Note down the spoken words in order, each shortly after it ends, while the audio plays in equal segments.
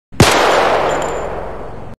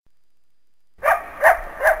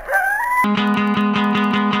Sometimes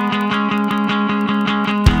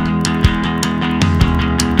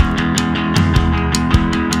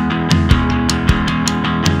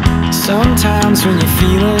when you're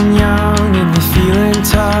feeling young and you're feeling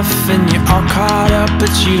tough and you're all caught up,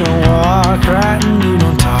 but you don't walk right and you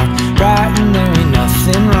don't talk right, and there ain't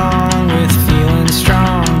nothing wrong with feeling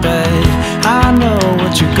strong. But I know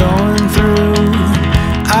what you're going through,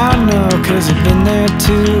 I know, 'cause I've been there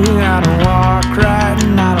too. I don't walk right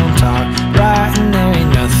and I don't talk right, and there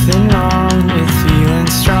ain't nothing wrong with feeling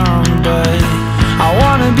strong. But I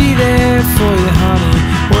wanna be there for you, honey,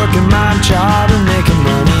 working my job and making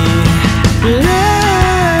money. But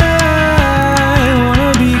I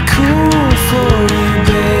wanna be cool for you,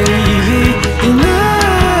 baby, and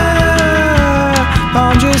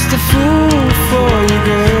I'm just a fool for you,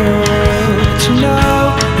 girl, but you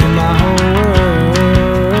know you're my whole world.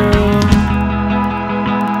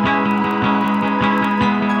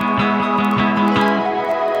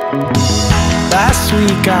 Last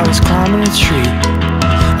week I was climbing a tree,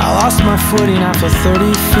 I lost my footing after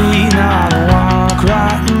 30 feet. Now I don't walk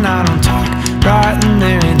right and I don't talk right, and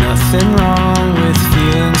there ain't nothing wrong with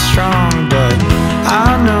feeling strong. But I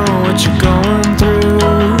know what you're going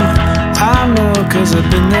through, I know, 'cause I've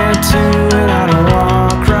been there too. And I don't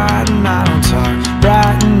walk right and I don't talk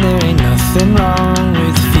right, and there ain't nothing wrong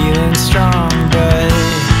with feeling strong. But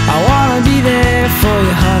I wanna be there for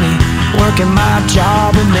you, honey, working my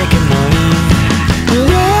job and making money.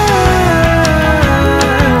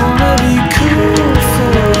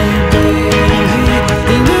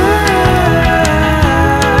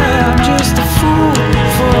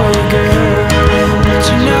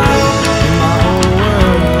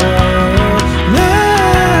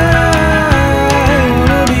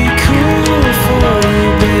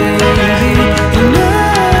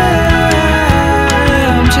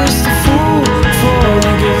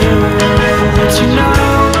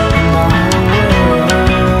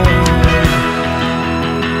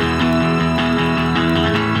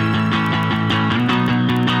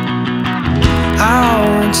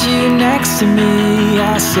 But you next to me,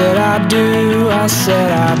 I said I do, I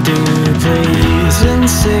said I do, please. In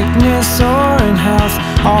sickness or in health,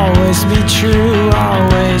 always be true,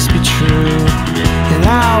 always be true. And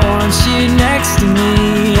I want you next to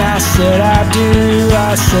me, I said I do,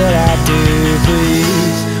 I said I do,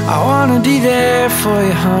 please. I wanna be there for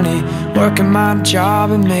you, honey, working my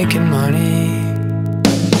job and making money.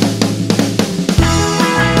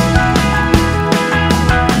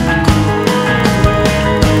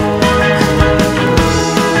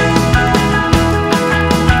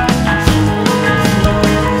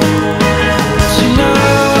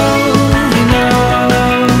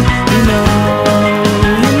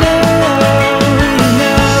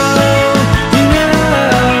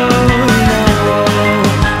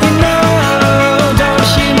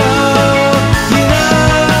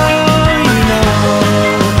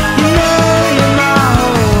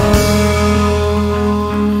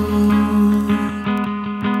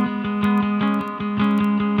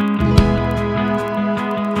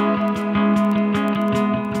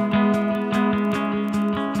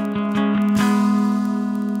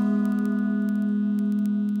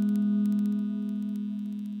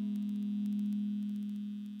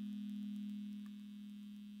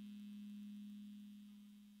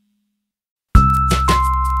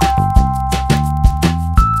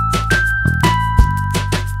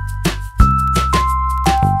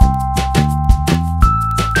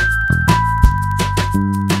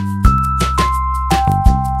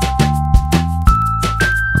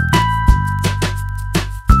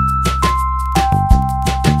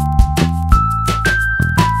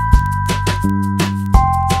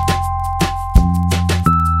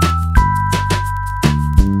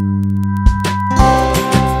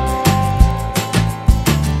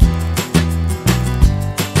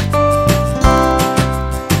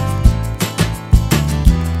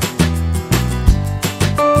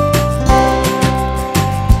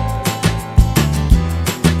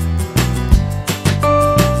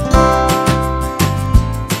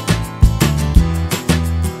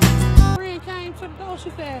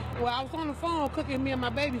 Well, I was on the phone cooking me and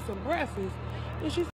my baby some breakfast, and she